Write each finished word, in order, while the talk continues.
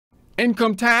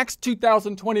Income tax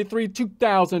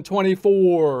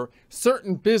 2023-2024.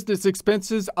 Certain business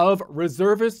expenses of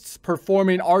reservists,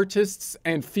 performing artists,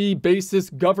 and fee-basis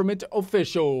government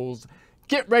officials.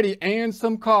 Get ready and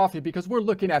some coffee because we're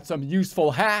looking at some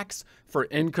useful hacks for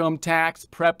income tax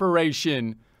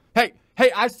preparation. Hey,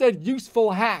 I said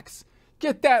useful hacks.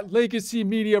 Get that legacy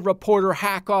media reporter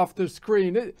hack off the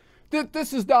screen.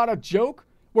 This is not a joke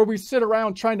where we sit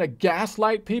around trying to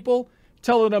gaslight people,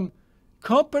 telling them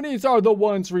companies are the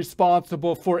ones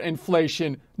responsible for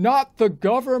inflation, not the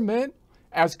government,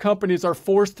 as companies are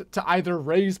forced to either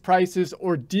raise prices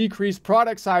or decrease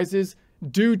product sizes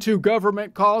due to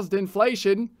government-caused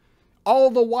inflation.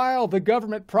 All the while, the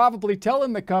government probably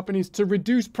telling the companies to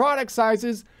reduce product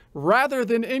sizes rather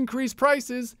than increase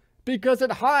prices because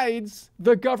it hides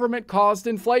the government-caused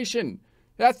inflation.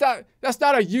 That's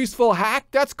not a useful hack.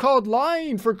 That's called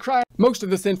lying, for crying. Most of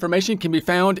this information can be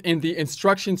found in the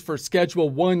instructions for Schedule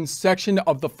 1 section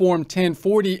of the Form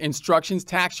 1040 Instructions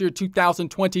Tax Year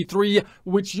 2023,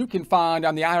 which you can find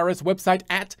on the IRS website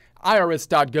at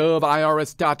irs.gov,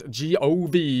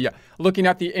 irs.gov. Looking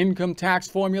at the income tax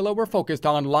formula, we're focused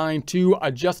on line 2,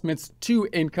 adjustments to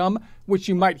income, which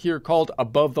you might hear called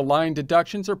above the line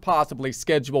deductions or possibly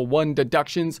Schedule 1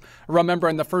 deductions. Remember,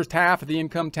 in the first half, the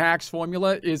income tax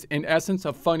formula is in essence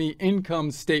a funny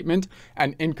income statement,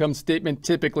 an income statement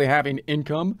typically having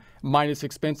income minus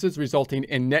expenses resulting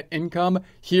in net income.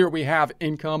 Here we have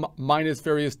income minus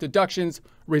various deductions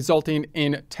resulting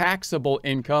in taxable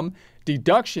income.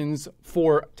 Deductions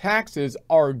for taxes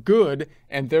are good,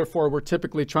 and therefore we're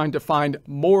typically trying to find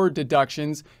more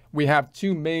deductions. We have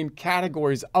two main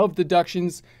categories of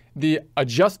deductions: the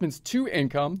adjustments to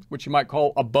income, which you might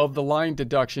call above the line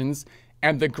deductions,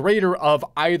 and the greater of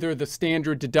either the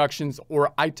standard deductions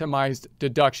or itemized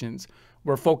deductions.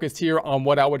 We're focused here on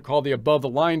what I would call the above the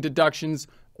line deductions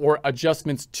or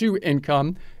adjustments to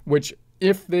income, which,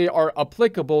 if they are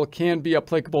applicable, can be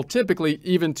applicable typically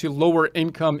even to lower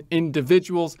income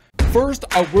individuals. First,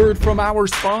 a word from our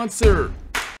sponsor.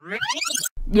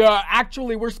 Yeah,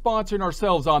 actually, we're sponsoring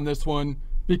ourselves on this one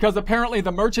because apparently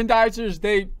the merchandisers,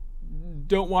 they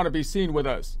don't want to be seen with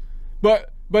us.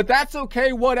 But that's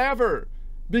okay, whatever,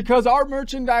 because our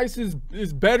merchandise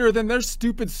is better than their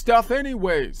stupid stuff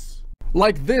anyways.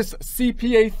 Like this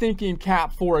CPA thinking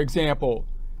cap, for example.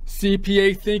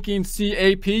 CPA thinking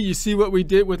CAP, you see what we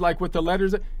did with the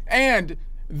letters? And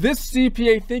this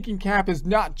CPA thinking cap is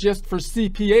not just for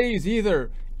CPAs either.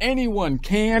 Anyone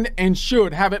can and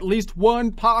should have at least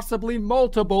one, possibly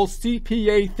multiple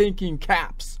CPA thinking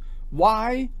caps.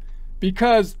 Why?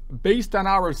 Because based on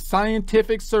our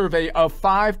scientific survey of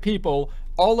 5 people,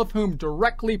 all of whom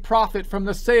directly profit from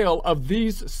the sale of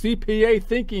these CPA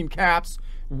thinking caps,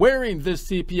 wearing this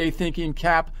CPA thinking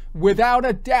cap without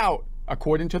a doubt,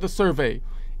 according to the survey,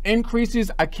 increases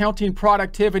accounting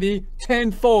productivity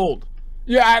tenfold.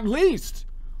 Yeah, at least.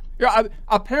 Yeah,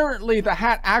 apparently the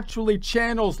hat actually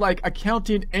channels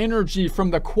accounting energy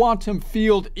from the quantum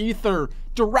field ether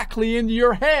directly into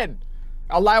your head,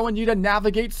 allowing you to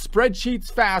navigate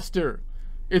spreadsheets faster.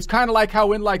 It's kind of like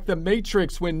how in the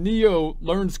Matrix when Neo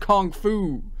learns Kung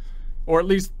Fu, or at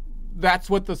least that's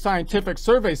what the scientific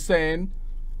survey's saying.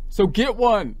 So get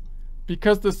one,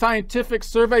 because the scientific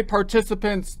survey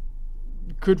participants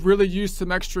could really use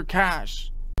some extra cash.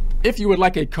 If you would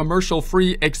like a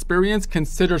commercial-free experience,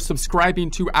 consider subscribing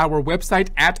to our website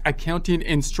at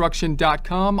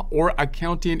accountinginstruction.com or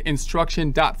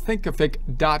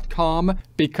accountinginstruction.thinkific.com,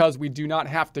 because we do not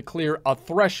have to clear a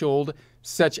threshold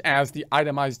such as the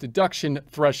itemized deduction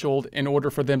threshold in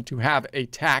order for them to have a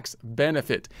tax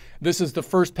benefit. This is the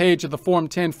first page of the Form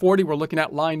 1040. We're looking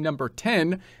at line number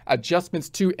 10, adjustments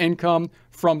to income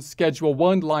from Schedule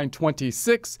 1, line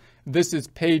 26. This is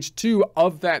page 2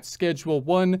 of that Schedule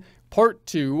 1, Part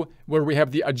 2, where we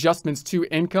have the adjustments to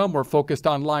income. We're focused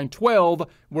on line 12,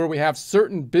 where we have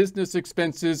certain business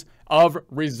expenses of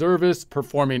reservists,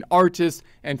 performing artists,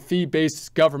 and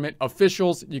fee-based government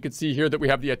officials. You can see here that we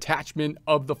have the attachment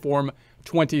of the Form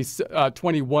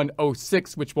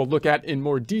 2106, which we'll look at in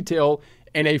more detail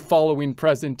in a following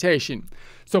presentation.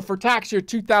 So for tax year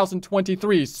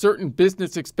 2023, certain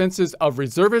business expenses of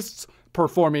reservists,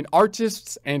 performing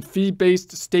artists, and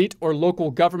fee-based state or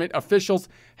local government officials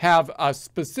have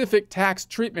specific tax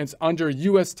treatments under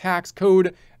U.S. Tax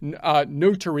Code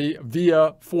Notary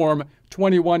via Form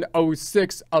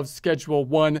 2106 of Schedule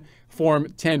 1, Form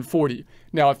 1040.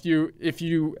 Now, if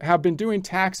you have been doing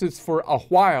taxes for a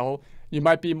while, you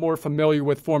might be more familiar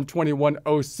with Form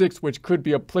 2106, which could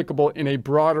be applicable in a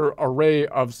broader array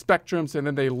of spectrums, and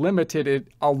then they limited it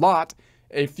a lot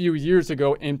a few years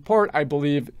ago, in part, I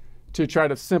believe, to try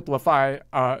to simplify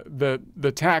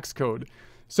the tax code.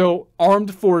 So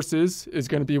armed forces is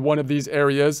going to be one of these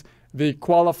areas. The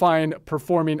qualifying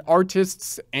performing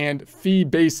artists and fee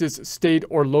basis state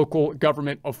or local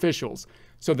government officials.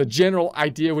 So the general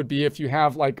idea would be if you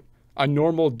have like a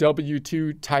normal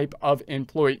W-2 type of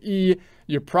employee,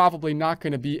 you're probably not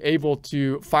going to be able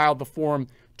to file the form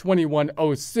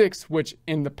 2106, which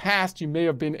in the past you may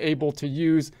have been able to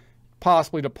use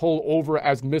possibly to pull over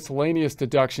as miscellaneous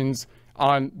deductions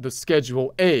on the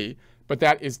Schedule A. But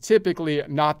that is typically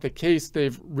not the case.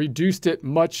 They've reduced it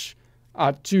much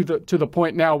to the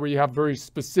point now where you have very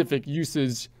specific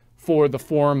uses for the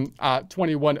form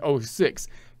 2106.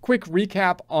 Quick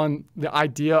recap on the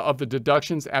idea of the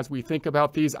deductions as we think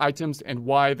about these items and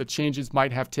why the changes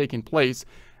might have taken place.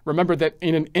 Remember that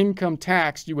in an income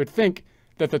tax, you would think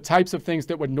that the types of things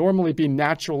that would normally be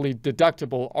naturally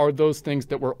deductible are those things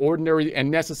that were ordinary and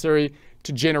necessary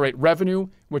to generate revenue,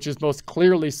 which is most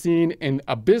clearly seen in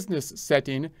a business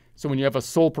setting. So when you have a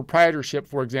sole proprietorship,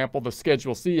 for example, the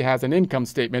Schedule C has an income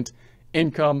statement,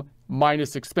 income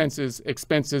minus expenses,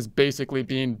 expenses basically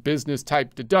being business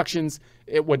type deductions.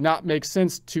 It would not make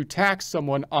sense to tax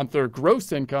someone on their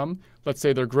gross income. Let's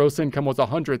say their gross income was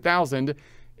 $100,000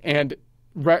 and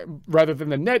rather than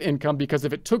the net income, because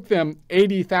if it took them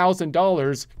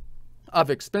 $80,000 of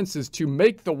expenses to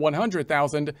make the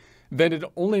 $100,000, then it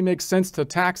only makes sense to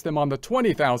tax them on the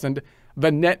 $20,000,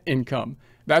 the net income.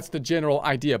 That's the general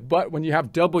idea. But when you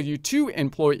have W-2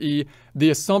 employee, the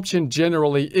assumption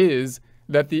generally is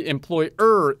that the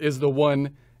employer is the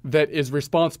one that is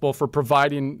responsible for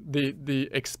providing the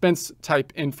expense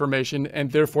type information, and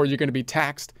therefore you're going to be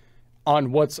taxed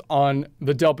on what's on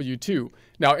the W-2.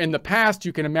 Now, in the past,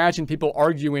 you can imagine people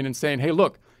arguing and saying, hey,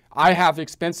 look, I have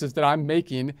expenses that I'm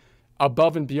making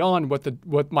above and beyond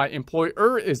what my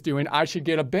employer is doing. I should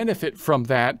get a benefit from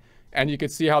that. And you can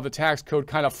see how the tax code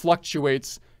kind of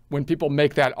fluctuates when people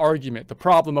make that argument. The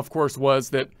problem, of course,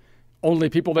 was that only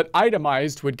people that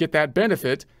itemized would get that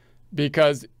benefit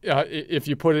because if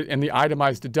you put it in the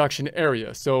itemized deduction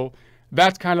area. So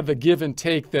that's kind of the give and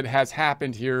take that has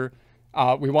happened here.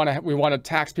 We want to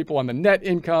tax people on the net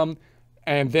income,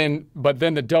 but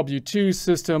then the W-2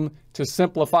 system, to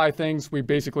simplify things, we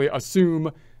basically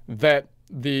assume that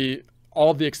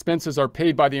all the expenses are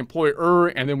paid by the employer,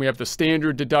 and then we have the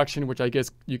standard deduction, which I guess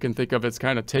you can think of as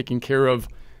kind of taking care of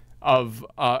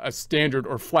a standard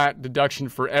or flat deduction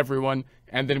for everyone,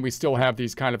 and then we still have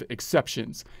these kind of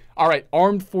exceptions. All right,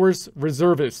 armed force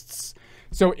reservists.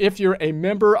 So if you're a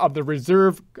member of the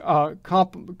reserve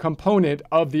component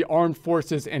of the armed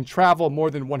forces and travel more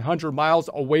than 100 miles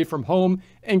away from home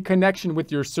in connection with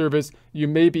your service, you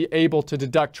may be able to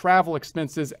deduct travel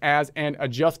expenses as an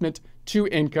adjustment to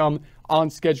income on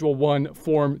Schedule 1,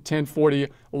 Form 1040,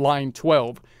 line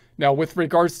 12. Now, with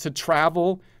regards to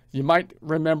travel, you might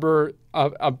remember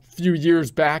a few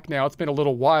years back now, it's been a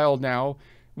little while now,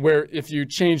 where if you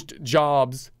changed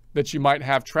jobs, that you might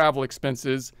have travel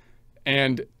expenses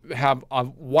and have a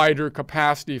wider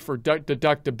capacity for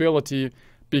deductibility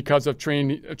because of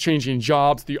changing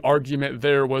jobs. The argument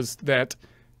there was that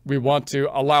we want to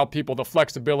allow people the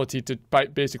flexibility to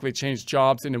basically change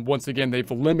jobs. And then once again, they've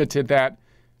limited that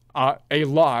a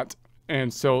lot.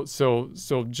 And so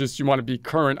just you want to be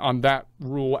current on that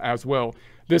rule as well.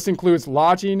 This includes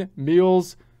lodging,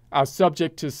 meals,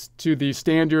 subject to the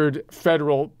standard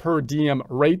federal per diem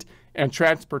rate, and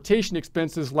transportation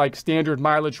expenses like standard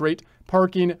mileage rate,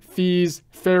 parking fees,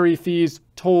 ferry fees,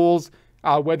 tolls,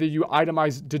 whether you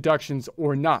itemize deductions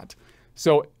or not.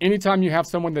 So anytime you have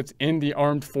someone that's in the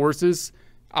armed forces,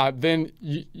 then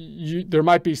there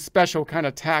might be special kind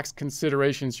of tax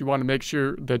considerations you want to make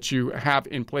sure that you have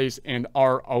in place and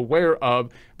are aware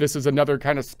of. This is another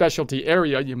kind of specialty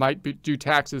area. You might do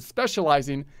taxes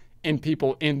specializing in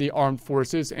people in the armed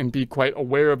forces and be quite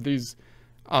aware of these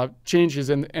changes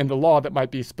in the law that might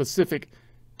be specific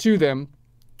to them.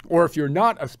 Or if you're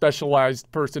not a specialized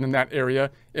person in that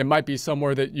area, it might be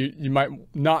somewhere that you might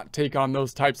not take on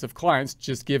those types of clients,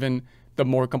 just given the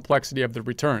more complexity of the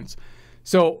returns.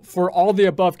 So for all the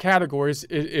above categories,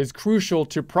 it is crucial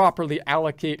to properly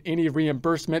allocate any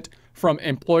reimbursement from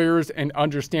employers and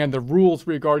understand the rules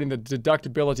regarding the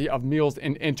deductibility of meals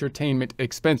and entertainment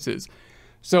expenses.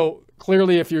 So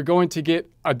clearly, if you're going to get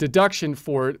a deduction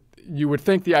for it, you would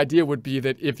think the idea would be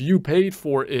that if you paid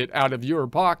for it out of your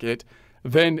pocket,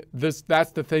 then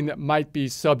that's the thing that might be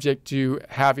subject to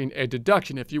having a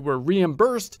deduction. If you were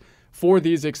reimbursed for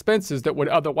these expenses that would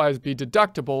otherwise be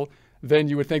deductible, then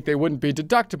you would think they wouldn't be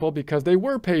deductible because they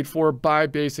were paid for by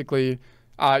basically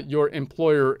your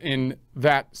employer in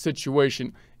that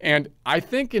situation. And I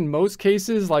think in most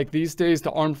cases, like these days,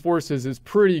 the armed forces is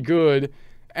pretty good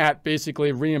at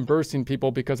basically reimbursing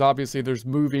people because obviously there's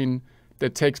moving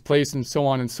that takes place and so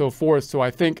on and so forth. So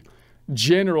I think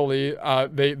generally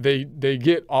they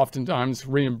get oftentimes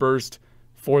reimbursed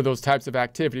for those types of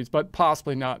activities, but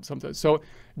possibly not sometimes. So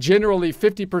generally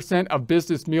 50% of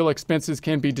business meal expenses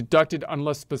can be deducted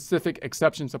unless specific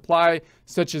exceptions apply,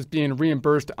 such as being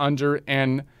reimbursed under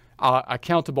an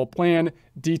accountable plan.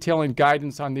 Detailing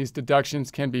guidance on these deductions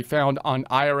can be found on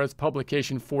IRS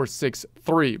publication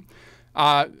 463.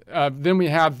 Then we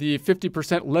have the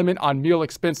 50% limit on meal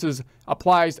expenses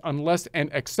applies unless an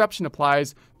exception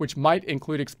applies, which might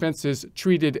include expenses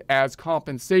treated as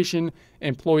compensation,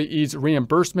 employees'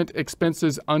 reimbursement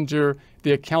expenses under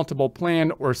the accountable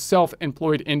plan, or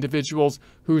self-employed individuals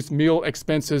whose meal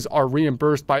expenses are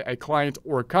reimbursed by a client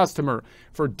or customer.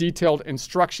 For detailed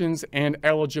instructions and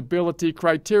eligibility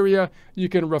criteria, you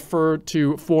can refer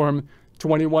to Form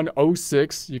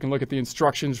 2106. You can look at the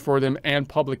instructions for them and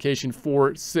publication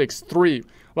 463.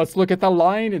 Let's look at the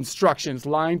line instructions.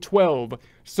 Line 12,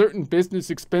 certain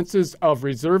business expenses of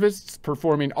reservists,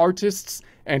 performing artists,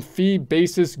 and fee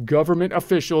basis government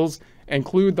officials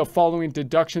include the following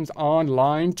deductions on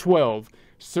line 12.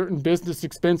 Certain business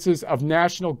expenses of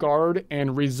National Guard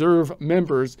and Reserve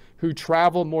members who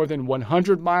travel more than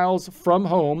 100 miles from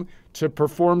home to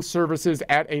perform services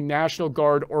at a National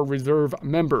Guard or Reserve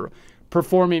member.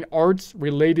 Performing arts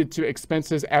related to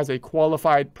expenses as a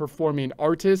qualified performing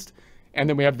artist. And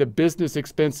then we have the business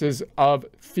expenses of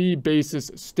fee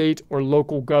basis state or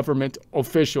local government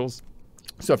officials.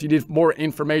 So if you need more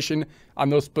information on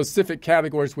those specific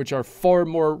categories, which are far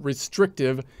more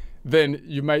restrictive than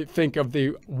you might think of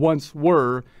the once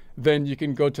were, then you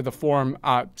can go to the Form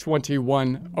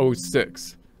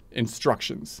 2106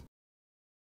 instructions.